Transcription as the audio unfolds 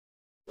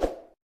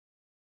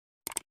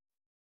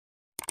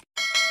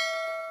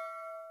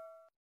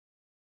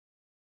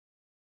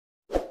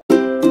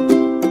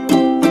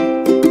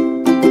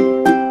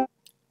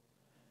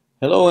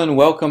Hello and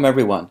welcome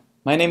everyone.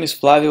 My name is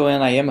Flavio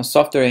and I am a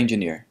software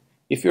engineer.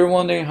 If you're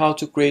wondering how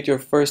to create your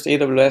first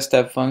AWS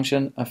Step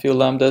Function, a few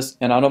Lambdas,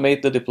 and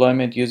automate the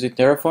deployment using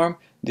Terraform,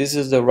 this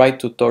is the right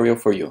tutorial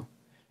for you.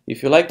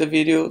 If you like the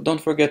video,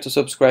 don't forget to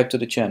subscribe to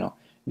the channel,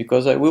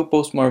 because I will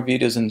post more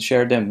videos and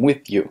share them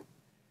with you.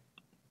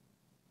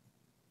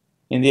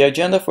 In the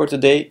agenda for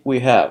today,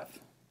 we have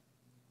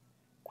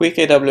quick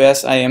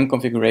AWS IAM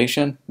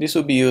configuration. This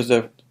will be used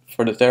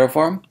for the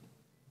Terraform.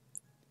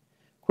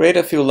 Create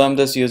a few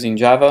Lambdas using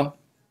Java.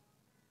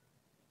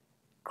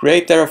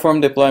 Create Terraform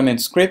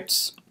deployment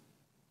scripts.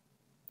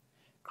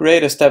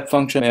 Create a step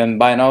function and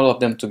bind all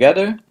of them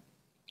together.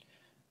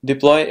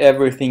 Deploy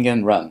everything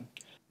and run.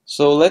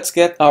 So let's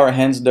get our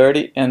hands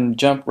dirty and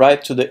jump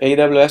right to the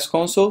AWS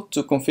console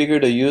to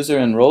configure the user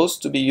and roles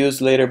to be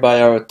used later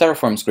by our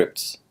Terraform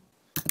scripts.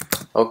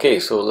 Okay,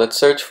 so let's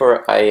search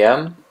for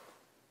IAM.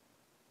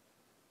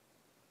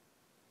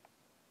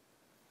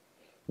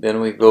 Then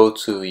we go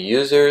to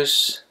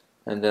users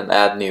and then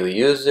add new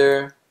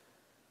user.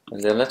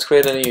 And then let's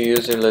create a new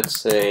user, let's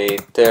say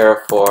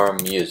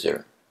Terraform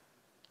user.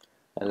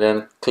 And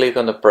then click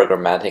on the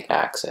programmatic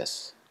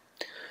access.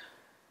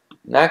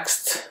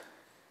 Next,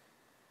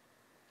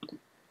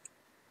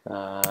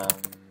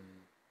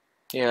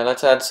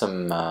 let's add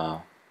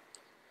some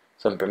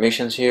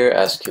permissions here,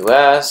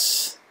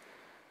 SQS,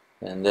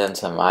 and then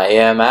some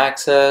IAM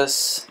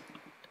access,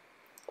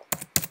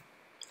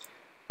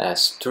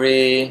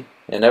 S3,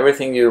 and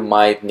everything you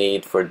might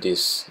need for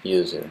this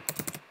user.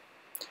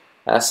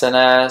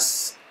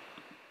 SNS,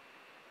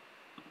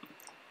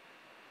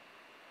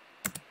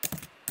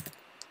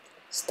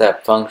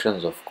 step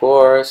functions, of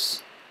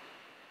course,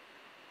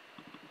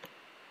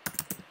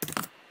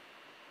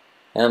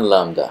 and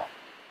Lambda.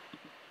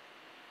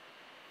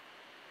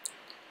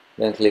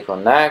 Then click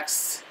on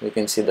next. You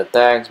can see the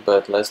tags,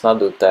 but let's not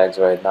do tags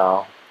right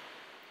now.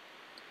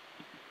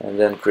 And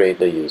then create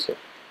the user.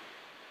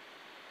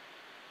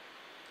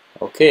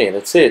 Okay,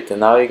 that's it.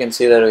 And now you can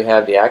see that we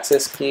have the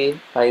access key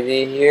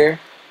ID here.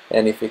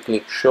 And if you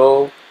click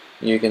show,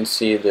 you can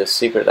see the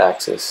secret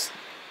access.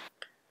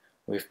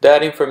 With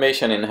that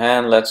information in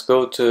hand, let's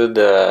go to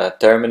the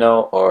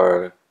terminal,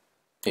 or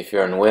if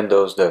you're on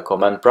Windows, the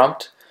command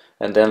prompt.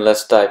 And then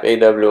let's type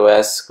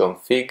AWS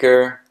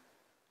configure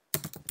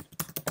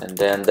and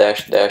then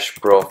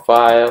 --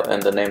 profile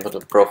and the name of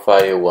the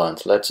profile you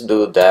want. Let's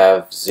do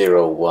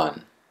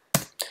dev01.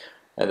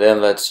 And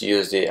then let's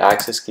use the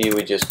access key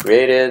we just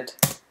created,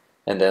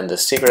 and then the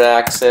secret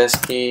access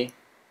key,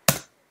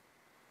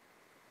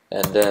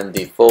 and then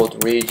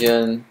default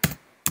region.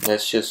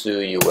 Let's just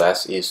do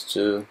US East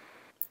 2,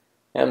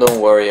 and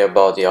don't worry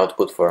about the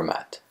output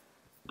format.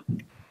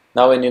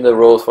 Now we need a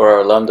role for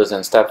our Lambdas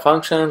and step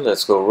function.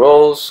 Let's go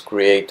roles,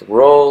 create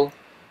role,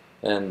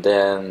 and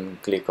then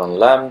click on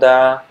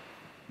Lambda,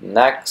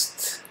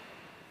 next,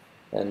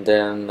 and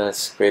then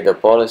let's create a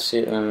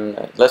policy.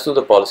 Let's do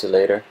the policy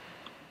later.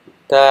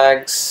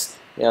 Tags,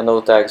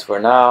 no tags for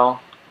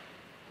now.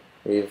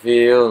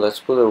 Reveal, let's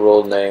put a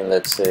role name,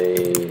 let's say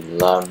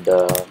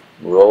Lambda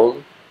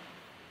role.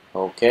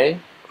 Okay,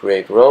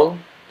 create role.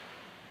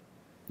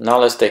 Now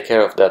let's take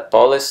care of that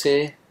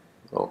policy.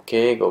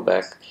 Okay, go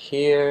back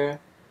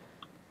here,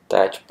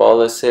 attach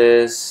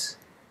policies.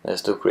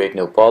 Let's do create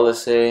new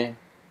policy,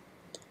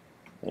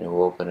 and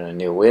we'll open a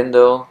new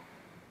window,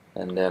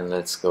 and then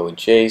let's go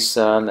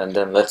JSON, and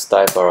then let's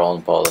type our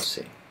own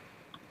policy,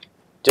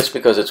 just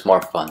because it's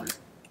more fun.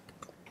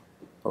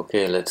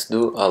 Okay, let's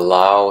do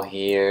allow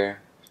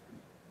here,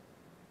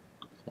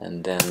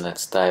 and then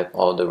let's type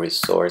all the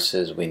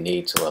resources we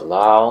need to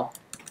allow.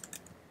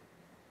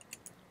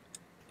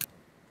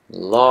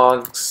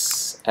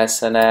 Logs,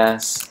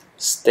 SNS,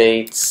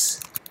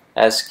 states,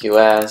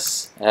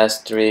 SQS,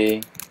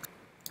 S3,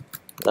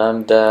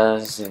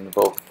 Lambdas,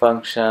 invoke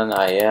function,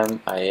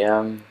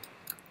 IAM,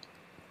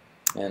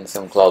 and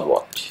some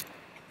CloudWatch.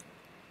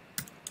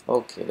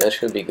 Okay, that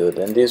should be good,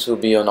 and this will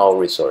be on all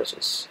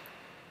resources.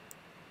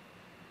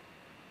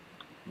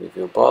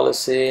 Review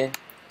policy,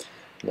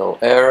 no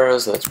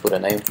errors. Let's put a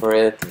name for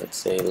it. Let's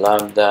say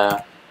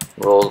Lambda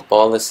role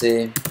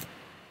policy,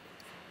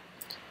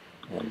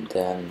 and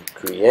then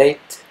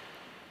create.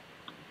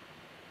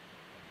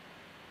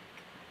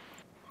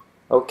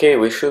 Okay,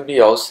 we should be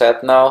all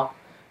set now.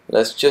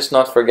 Let's just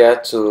not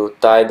forget to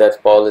tie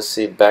that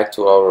policy back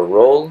to our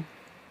role.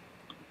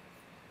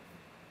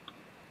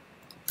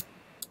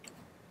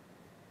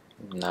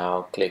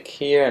 Now click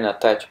here and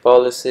attach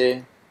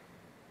policy.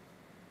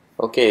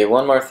 Okay,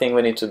 one more thing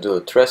we need to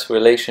do, trust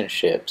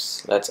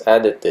relationships. Let's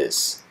edit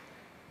this.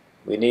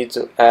 We need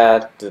to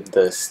add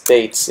the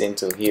states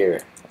into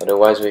here,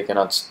 otherwise we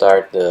cannot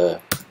start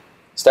the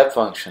step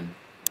function.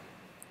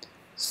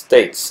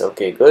 States,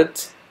 okay, good.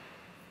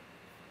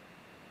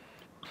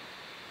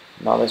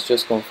 Now let's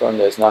just confirm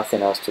there's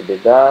nothing else to be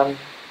done.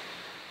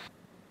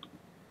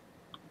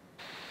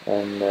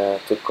 And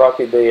to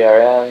copy the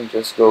ARN,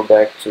 just go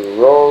back to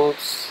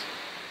roles,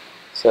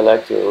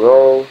 select your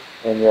role,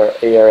 and your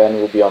ARN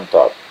will be on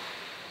top.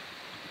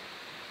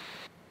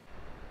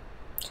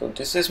 So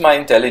this is my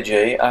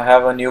IntelliJ. I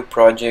have a new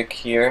project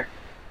here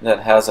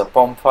that has a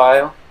POM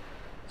file.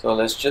 So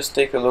let's just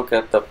take a look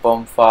at the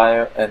POM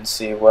file and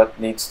see what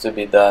needs to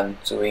be done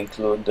to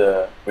include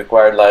the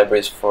required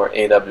libraries for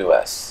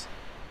AWS.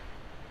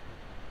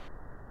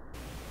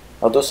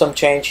 I'll do some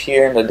change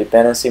here in the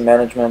dependency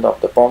management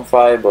of the POM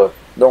file, but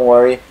don't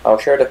worry, I'll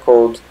share the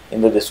code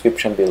in the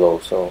description below,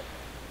 so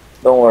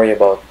don't worry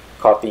about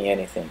copying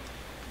anything.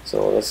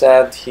 So let's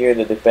add here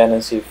the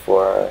dependency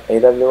for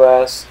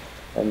AWS,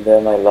 and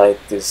then I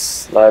like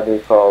this library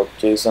called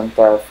JSON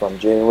path from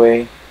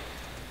JWay.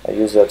 I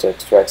use that to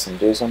extract some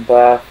JSON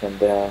path, and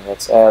then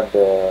let's add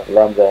the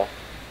Lambda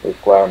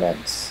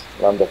requirements,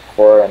 Lambda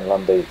core and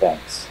Lambda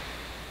events.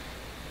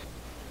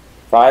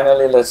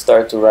 Finally, let's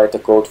start to write the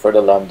code for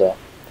the Lambda.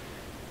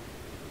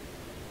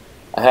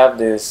 I have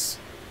this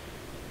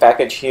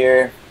package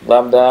here,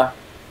 Lambda.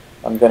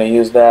 I'm going to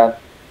use that.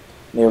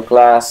 New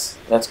class,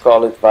 let's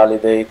call it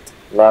validate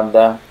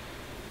Lambda.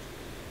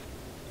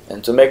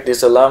 And to make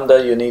this a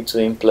Lambda, you need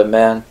to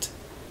implement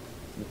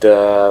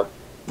the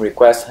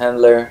request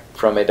handler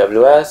from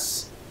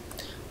AWS,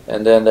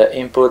 and then the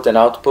input and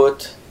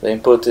output. The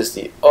input is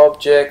the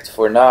object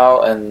for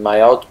now, and my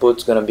output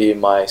is going to be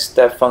my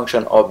step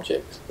function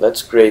object.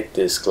 Let's create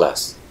this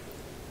class.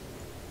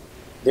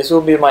 This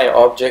will be my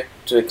object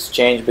to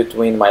exchange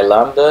between my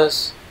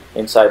lambdas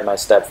inside my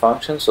step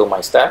function, so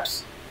my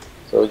steps.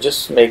 So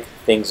just make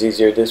things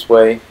easier this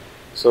way.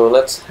 So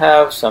let's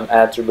have some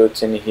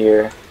attributes in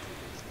here.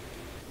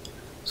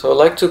 So I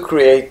like to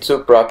create two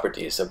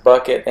properties, a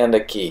bucket and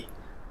a key.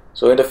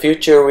 So in the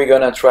future we're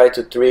going to try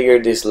to trigger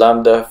this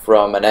lambda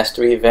from an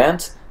S3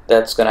 event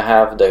that's going to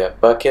have the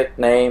bucket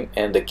name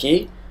and the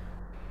key.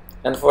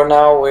 And for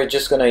now we're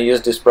just going to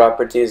use these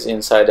properties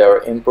inside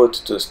our input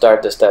to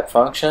start the step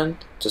function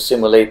to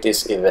simulate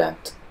this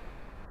event.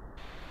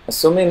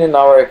 Assuming in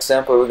our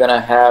example we're going to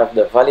have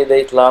the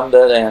validate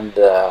lambda and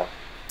the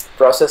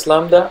process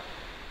lambda,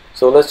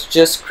 so let's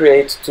just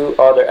create two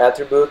other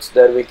attributes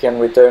that we can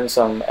return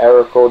some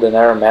error code and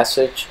error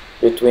message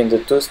between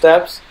the two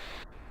steps,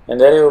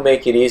 and then it will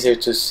make it easier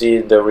to see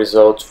the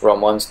results from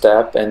one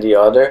step and the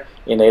other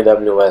in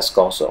AWS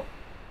console.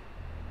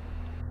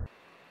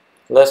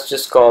 Let's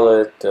just call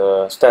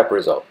it step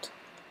result,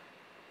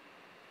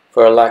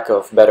 for a lack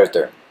of better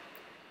term.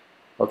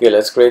 Okay,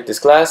 let's create this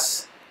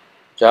class.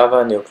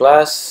 Java new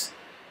class,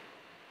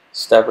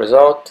 step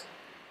result,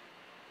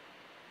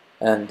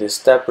 and this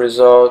step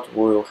result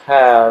will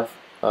have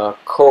a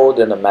code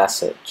and a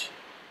message.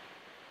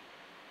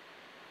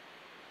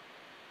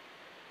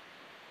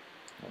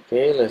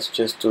 Okay, let's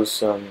just do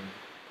some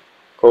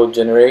code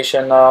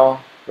generation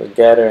now with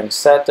getter and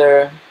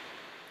setter.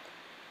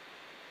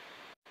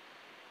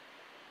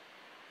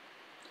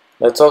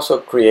 Let's also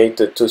create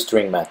the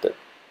toString method.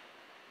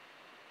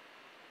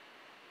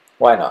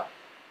 Why not?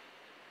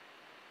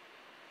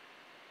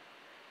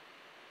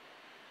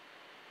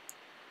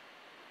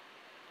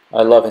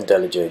 I love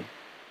IntelliJ.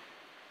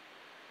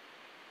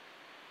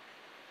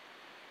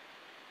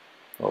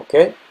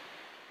 Okay.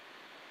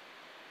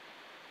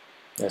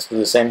 Let's do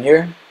the same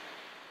here.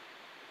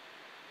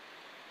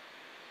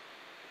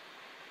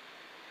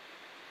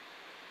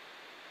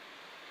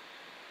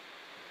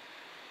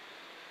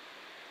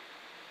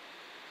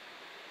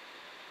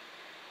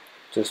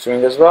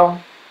 toString as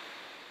well.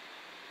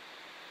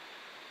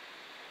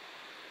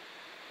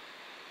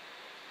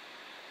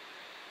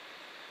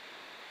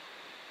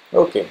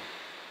 Okay.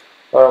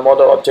 Our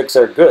model objects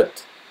are good.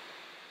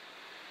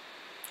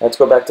 Let's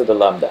go back to the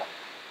Lambda.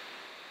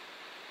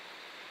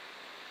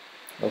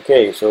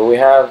 Okay, so we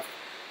have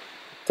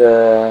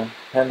the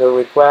handle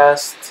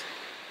request,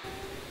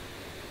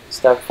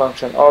 step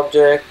function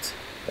object.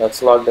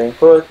 Let's log the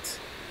input.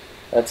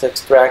 Let's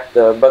extract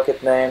the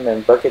bucket name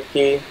and bucket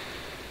key.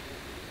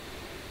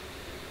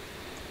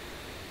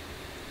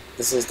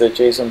 This is the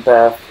JSON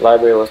path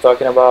library I was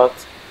talking about.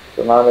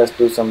 So now let's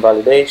do some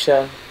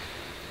validation.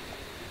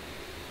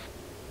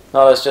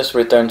 Now let's just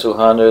return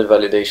 200,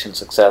 validation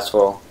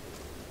successful,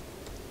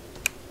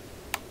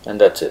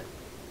 and that's it.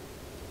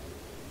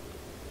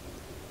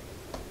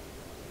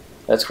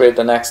 Let's create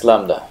the next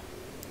Lambda.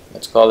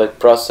 Let's call it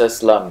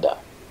process Lambda.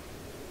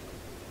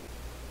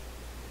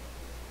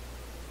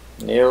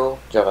 New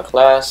Java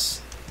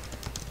class,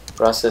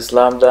 process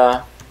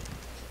Lambda.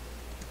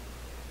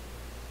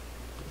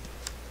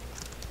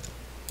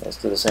 Let's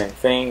do the same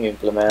thing,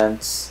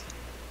 implements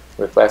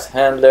request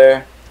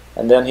handler.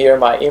 And then here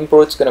my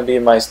input is going to be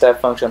my step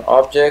function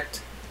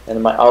object,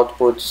 and my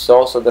output is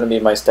also going to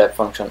be my step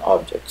function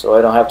object. So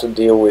I don't have to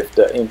deal with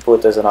the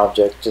input as an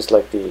object, just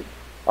like the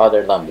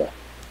other Lambda.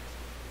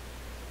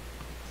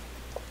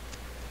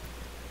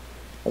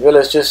 Okay,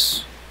 let's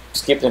just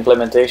skip the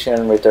implementation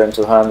and return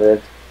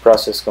 200,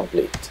 process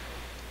complete.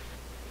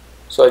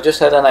 So I just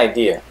had an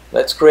idea.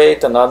 Let's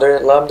create another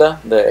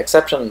Lambda, the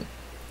exception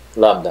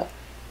Lambda.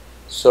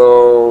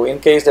 So in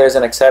case there is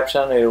an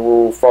exception, it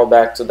will fall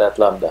back to that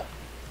Lambda.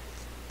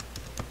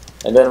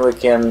 And then we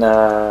can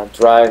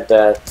drive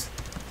that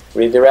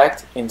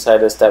redirect inside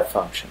the step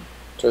function.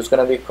 So it's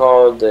going to be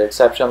called the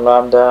exception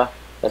Lambda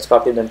Let's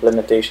copy the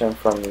implementation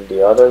from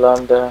the other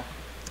Lambda,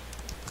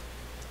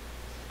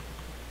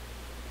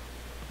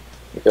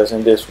 because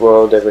in this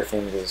world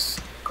everything is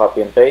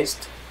copy and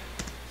paste.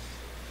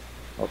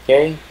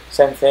 Okay,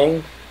 same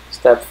thing,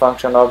 step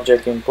function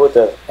object input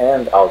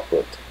and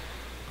output.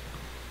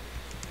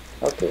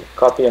 Okay,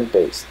 copy and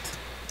paste.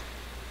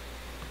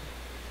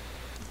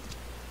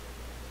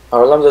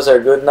 Our lambdas are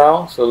good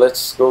now, so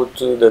let's go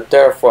to the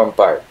Terraform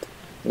part.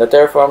 In the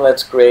Terraform,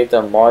 let's create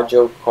a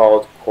module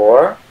called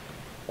core,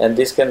 and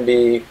this can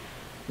be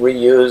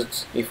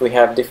reused if we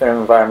have different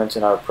environments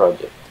in our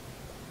project.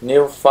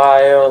 New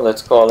file,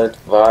 let's call it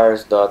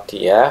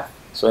vars.tf.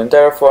 So in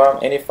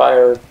Terraform, any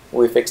file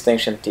with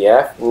extension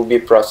tf will be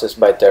processed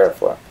by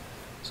Terraform.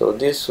 So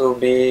this will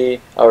be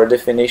our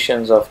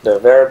definitions of the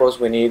variables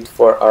we need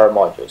for our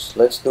modules.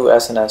 Let's do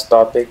SNS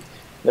topic.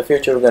 In the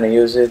future we're going to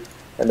use it.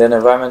 And then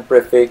environment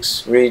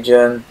prefix,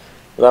 region,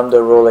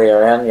 lambda role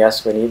ARN,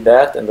 yes we need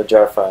that, and the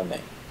jar file name.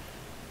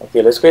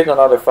 Okay, let's create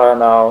another file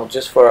now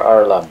just for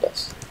our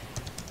lambdas.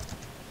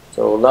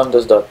 So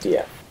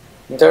lambdas.tf.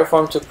 In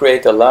Terraform, to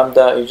create a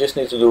lambda, you just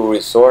need to do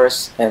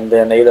resource and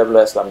then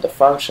AWS Lambda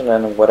function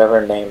and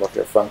whatever name of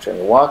your function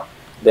you want,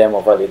 demo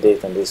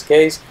validate in this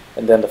case,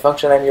 and then the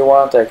function name you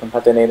want, I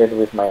concatenate it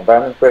with my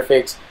environment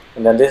prefix,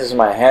 and then this is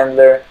my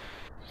handler.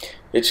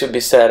 It should be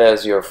set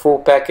as your full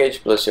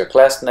package plus your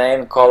class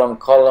name,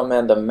 column,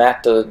 and the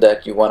method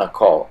that you want to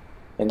call.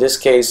 In this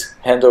case,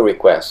 handle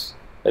request,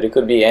 but it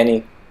could be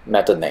any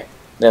method name.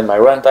 Then my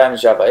runtime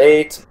is Java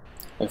 8,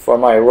 and for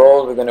my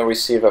role, we're going to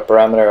receive a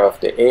parameter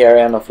of the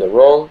ARN of the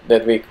role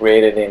that we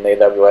created in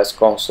AWS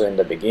console in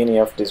the beginning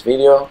of this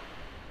video.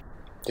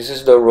 This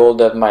is the role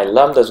that my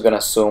lambda is going to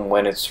assume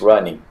when it's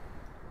running.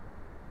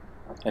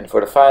 And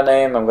for the file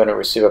name, I'm going to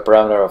receive a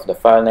parameter of the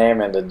file name,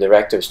 and the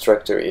directory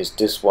structure is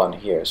this one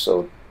here.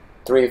 So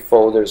 3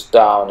 folders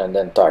down and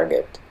then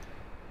target.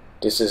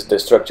 This is the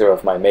structure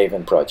of my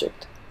Maven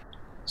project.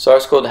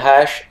 Source code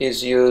hash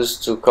is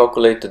used to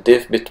calculate the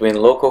diff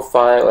between local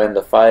file and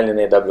the file in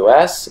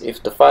AWS.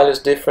 If the file is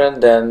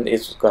different, then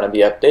it's going to be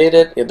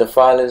updated. If the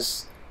file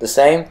is the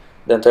same,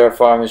 then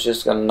Terraform is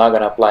just not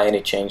going to apply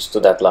any change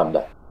to that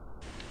lambda.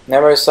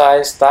 Memory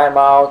size,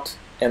 timeout,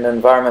 and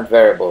environment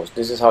variables.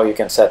 This is how you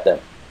can set them.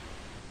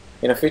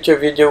 In a future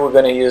video, we're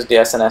going to use the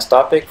SNS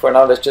topic. For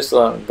now, let's just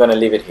going to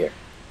leave it here.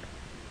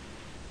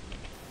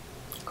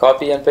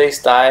 Copy and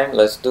paste time.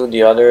 Let's do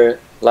the other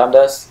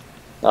lambdas.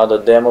 Now the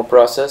demo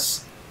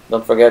process.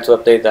 Don't forget to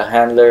update the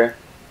handler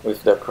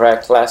with the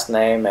correct class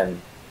name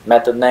and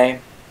method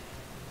name.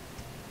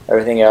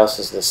 Everything else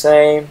is the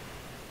same.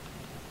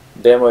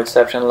 Demo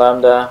exception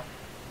lambda.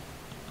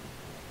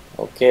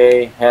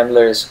 Okay,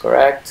 handler is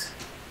correct.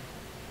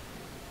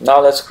 Now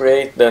let's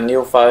create the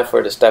new file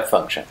for the step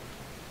function.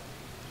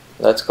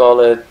 Let's call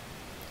it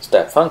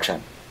step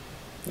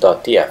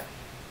function.tf.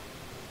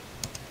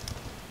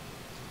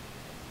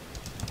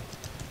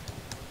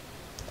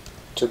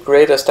 To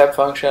create a step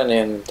function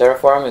in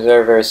Terraform is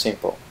very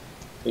simple.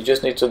 You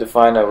just need to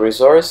define a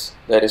resource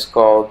that is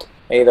called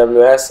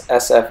AWS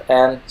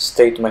SFN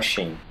state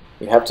machine.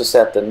 You have to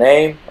set the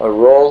name or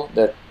role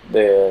that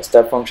the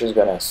step function is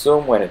going to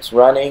assume when it's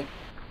running.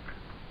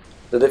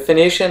 The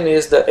definition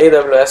is the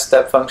AWS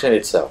step function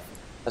itself.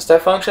 A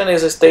step function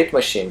is a state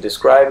machine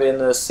described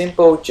in a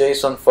simple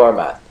JSON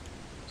format.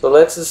 So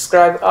let's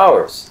describe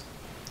ours.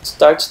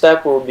 Start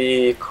step will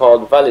be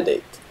called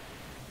validate.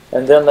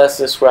 And then let's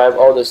describe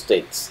all the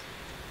states.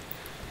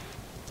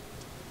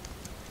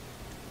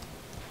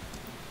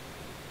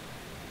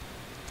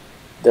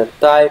 The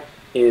type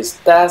is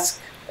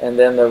task, and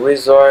then the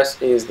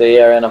resource is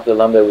the ARN of the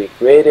lambda we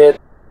created.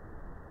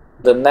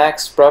 The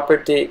next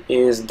property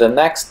is the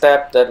next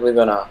step that we're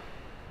gonna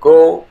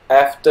go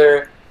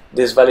after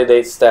this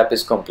validate step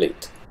is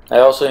complete. I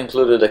also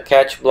included a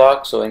catch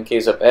block, so in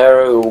case of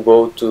error, we will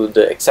go to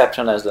the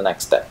exception as the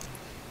next step.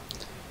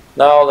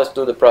 Now let's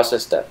do the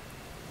process step.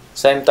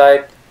 Same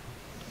type,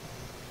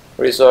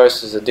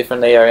 resource is a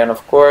different ARN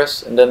of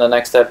course, and then the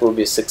next step will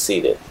be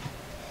succeeded.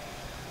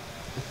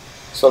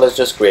 So let's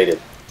just create it.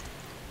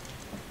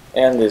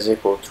 End is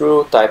equal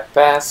true, type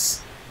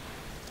pass.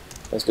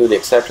 Let's do the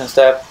exception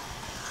step.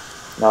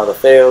 Now the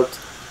failed.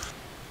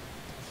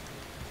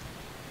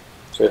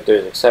 So if there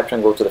is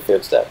exception, go to the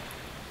failed step.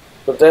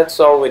 So that's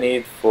all we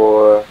need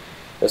for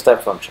the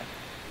step function.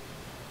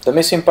 The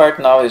missing part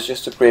now is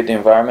just to create the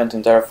environment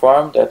in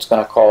Terraform that's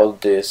going to call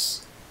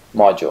this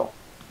module.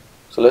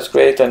 So let's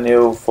create a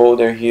new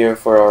folder here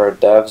for our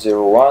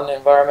dev01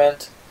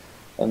 environment,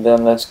 and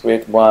then let's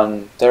create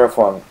one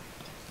Terraform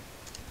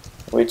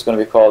which is going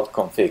to be called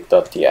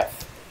config.tf,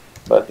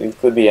 but it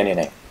could be any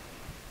name.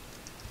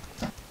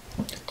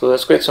 So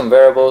let's create some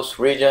variables,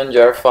 region,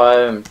 jar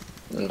file,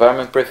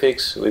 environment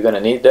prefix, we're going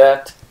to need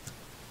that,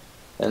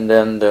 and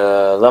then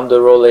the lambda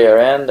role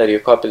ARN that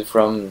you copied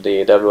from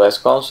the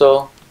AWS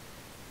console.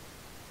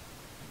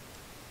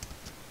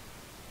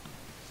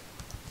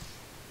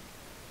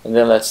 And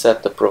then let's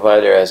set the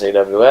provider as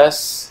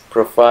AWS.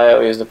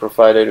 Profile is the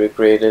provider we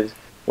created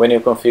when you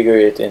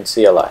configure it in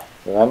CLI.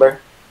 Remember?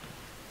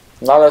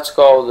 Now let's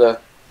call the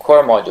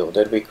core module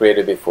that we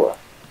created before.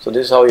 So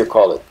this is how you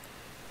call it.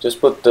 Just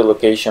put the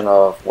location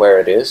of where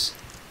it is,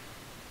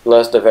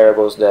 plus the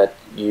variables that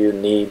you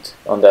need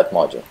on that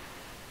module.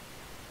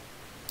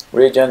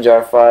 Region,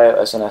 jar file,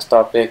 SNS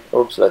topic.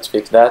 Oops, let's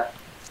fix that.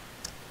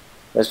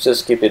 Let's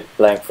just keep it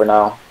blank for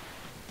now.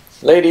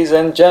 Ladies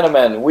and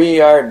gentlemen,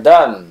 we are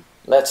done.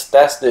 Let's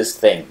test this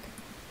thing.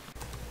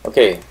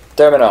 Okay,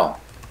 terminal.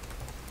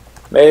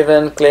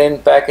 Maven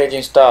clean package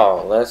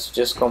install. Let's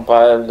just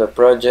compile the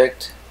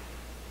project.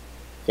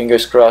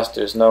 Fingers crossed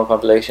there's no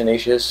compilation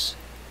issues.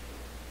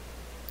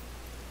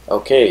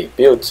 Okay,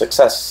 build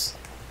success.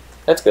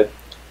 That's good.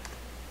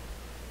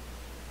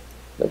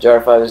 The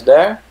jar file is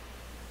there.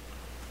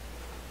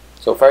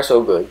 So far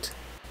so good.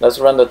 Let's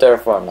run the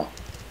Terraform now.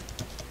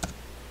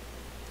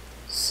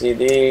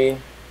 cd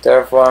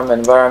Terraform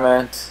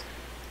environment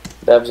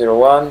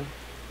dev01.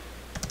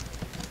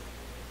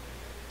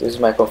 This is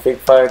my config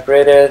file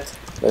created.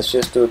 Let's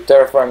just do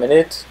Terraform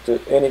init to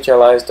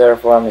initialize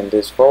Terraform in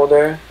this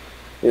folder.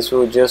 This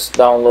will just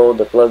download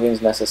the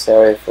plugins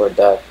necessary for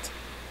that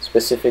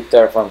specific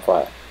Terraform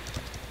file.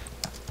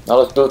 Now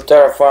let's do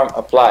Terraform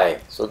apply.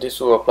 So this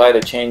will apply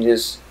the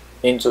changes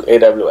into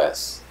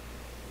AWS,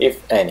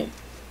 if any.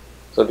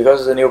 So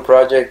because it's a new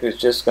project, it's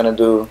just gonna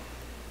do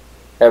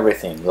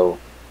everything.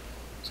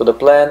 So the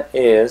plan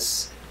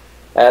is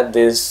add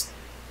this,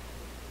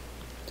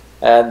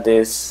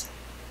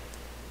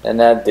 and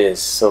add this.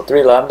 So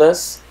 3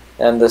 lambdas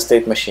and the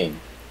state machine.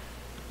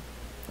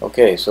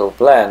 Okay, so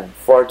plan: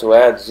 for to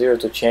add, 0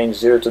 to change,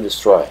 0 to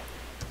destroy.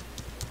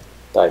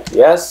 Type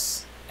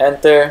yes,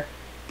 enter,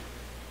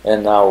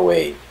 and now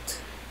wait.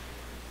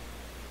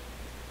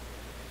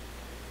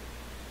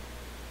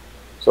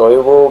 So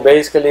it will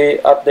basically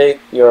update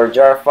your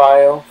jar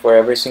file for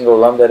every single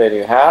lambda that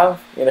you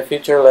have. In the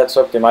future, let's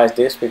optimize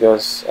this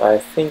because I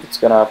think it's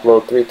gonna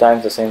upload 3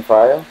 times the same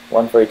file,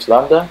 1 for each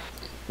lambda.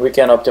 We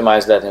can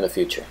optimize that in the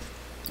future.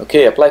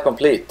 Okay, apply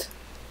complete.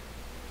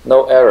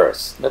 No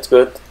errors. That's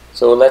good.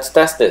 So let's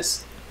test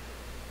this.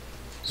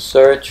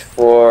 Search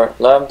for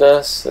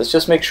lambdas. Let's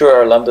just make sure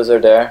our lambdas are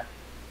there.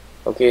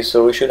 Okay,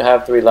 so we should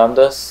have 3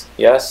 lambdas.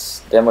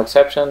 Yes. Demo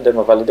exception,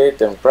 demo validate,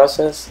 demo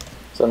process.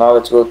 So now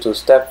let's go to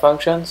step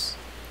functions.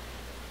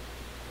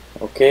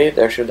 Okay,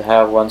 there should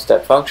have 1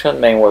 step function,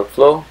 main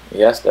workflow.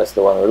 Yes, that's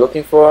the one we're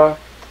looking for.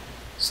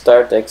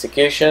 Start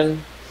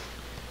execution.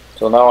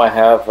 So now I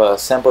have a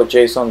sample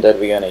JSON that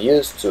we're going to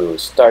use to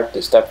start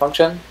the step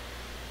function.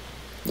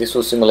 This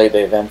will simulate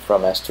the event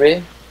from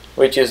S3,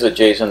 which is the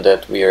JSON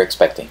that we are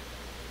expecting.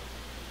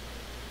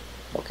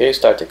 Okay,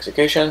 start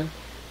execution.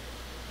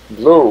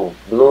 Blue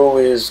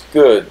is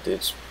good,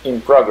 it's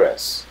in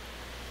progress.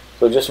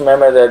 So just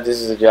remember that this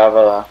is a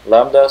Java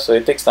Lambda, so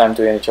it takes time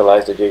to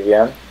initialize the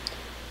JVM.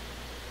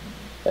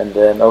 And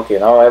then, okay,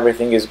 now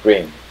everything is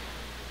green.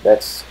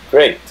 That's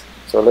great.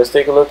 So let's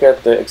take a look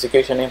at the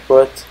execution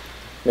input,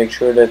 make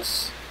sure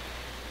that's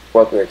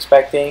what we're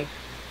expecting.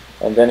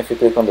 And then if you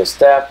click on the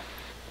step,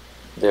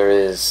 there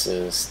is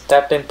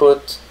step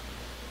input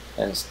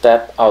and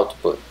step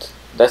output.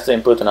 That's the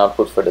input and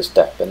output for the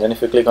step. And then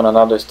if you click on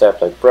another step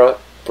like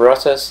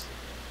process,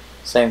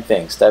 same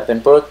thing, step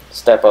input,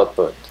 step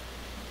output.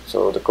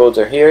 So the codes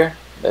are here,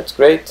 that's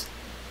great.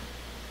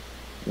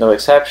 No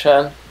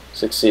exception,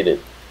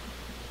 succeeded.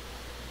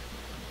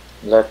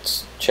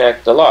 Let's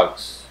check the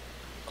logs.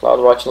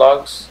 CloudWatch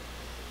logs.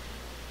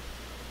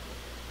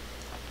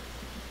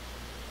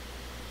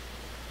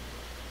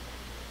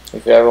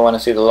 If you ever want to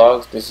see the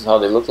logs, this is how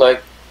they look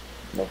like.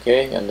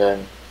 Okay, and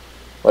then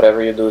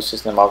whatever you do,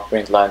 system out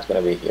print line is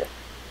going to be here.